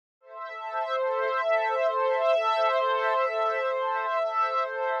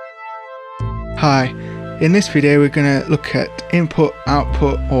Hi, in this video we're going to look at input,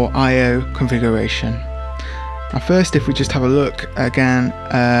 output or I/O configuration. Now first, if we just have a look again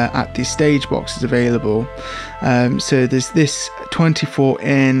at the stage boxes available, so there's this 24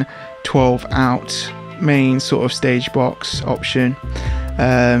 in 12 out main sort of stage box option,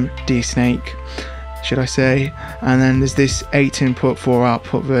 D-Snake should I say, and then there's this 8 input 4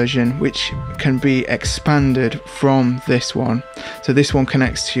 output version which can be expanded from this one. So this one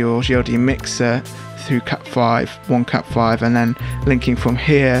connects to your GLD mixer through Cat5, one Cat5, and then linking from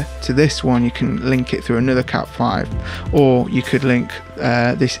here to this one you can link it through another Cat5, or you could link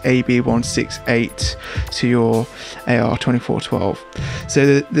this AB168 to your AR2412.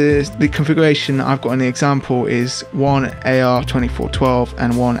 So the configuration I've got in the example is one AR2412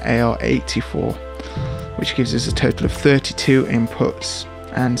 and one AR84, which gives us a total of 32 inputs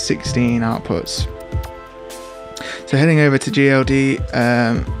and 16 outputs. So heading over to GLD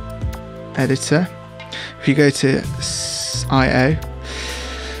editor, if you go to I/O,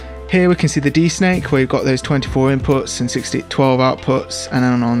 here we can see the D-Snake where you've got those 24 inputs and 12 outputs, and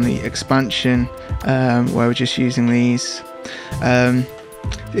then on the expansion where we're just using these,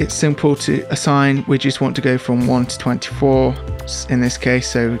 it's simple to assign. We just want to go from 1 to 24 in this case,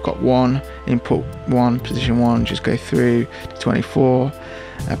 so we've got 1 input 1 position 1, just go through to 24,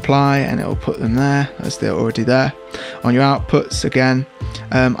 apply, and it will put them there as they're already there. On your outputs again,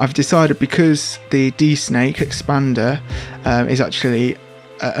 I've decided, because the D-Snake expander is actually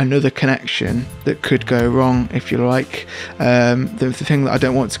another connection that could go wrong if you like. The thing that I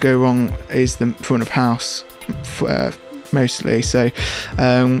don't want to go wrong is the front of house mostly, so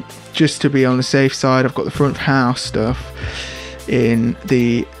just to be on the safe side, I've got the front of house stuff in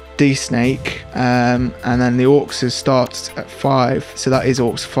the D-Snake, and then the AUXes start at 5, so that is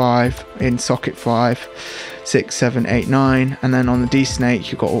AUX 5 in socket 5, 6, 7, 8, 9, and then on the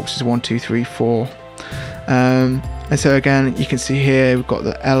D-Snake you've got AUXes 1, 2, 3, 4. And so again you can see here we've got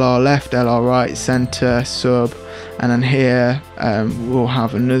the LR left, LR right, center, sub, and then here we'll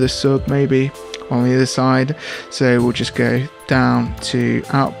have another sub maybe on the other side. So we'll just go down to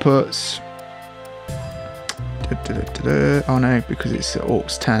outputs. Oh no, because it's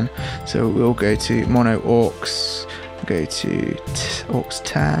AUX 10, so we'll go to mono AUX, go to AUX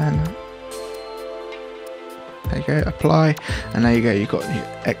 10, there you go, apply, and there you go, you've got your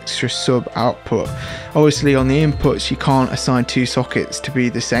extra sub output. Obviously on the inputs you can't assign 2 sockets to be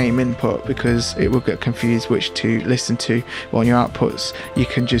the same input because it will get confused which to listen to. But on your outputs you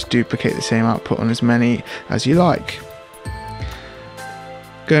can just duplicate the same output on as many as you like.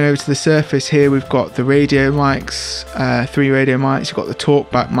 Going over to the surface here, we've got the radio mics, 3 radio mics. You've got the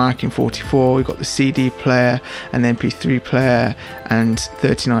talkback mic in 44, we've got the CD player and the MP3 player, and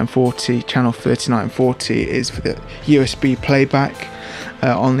 3940, channel 3940 is for the USB playback.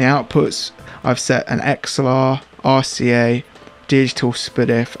 On the outputs I've set an XLR, RCA, digital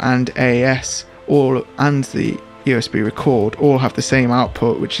SPDIF and AAS, all, and the USB record, all have the same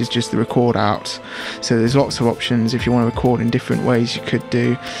output, which is just the record out. So there's lots of options if you want to record in different ways you could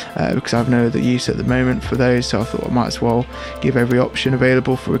do, because I've no other use at the moment for those, so I thought I might as well give every option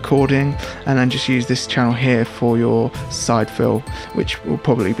available for recording, and then just use this channel here for your side fill, which will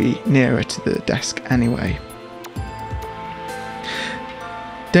probably be nearer to the desk anyway.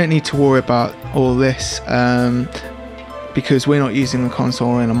 Don't need to worry about all this because we're not using the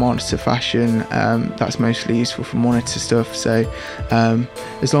console in a monitor fashion. That's mostly useful for monitor stuff, so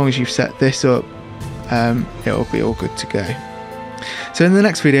as long as you've set this up, it'll be all good to go. So in the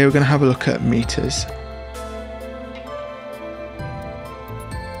next video we're going to have a look at meters.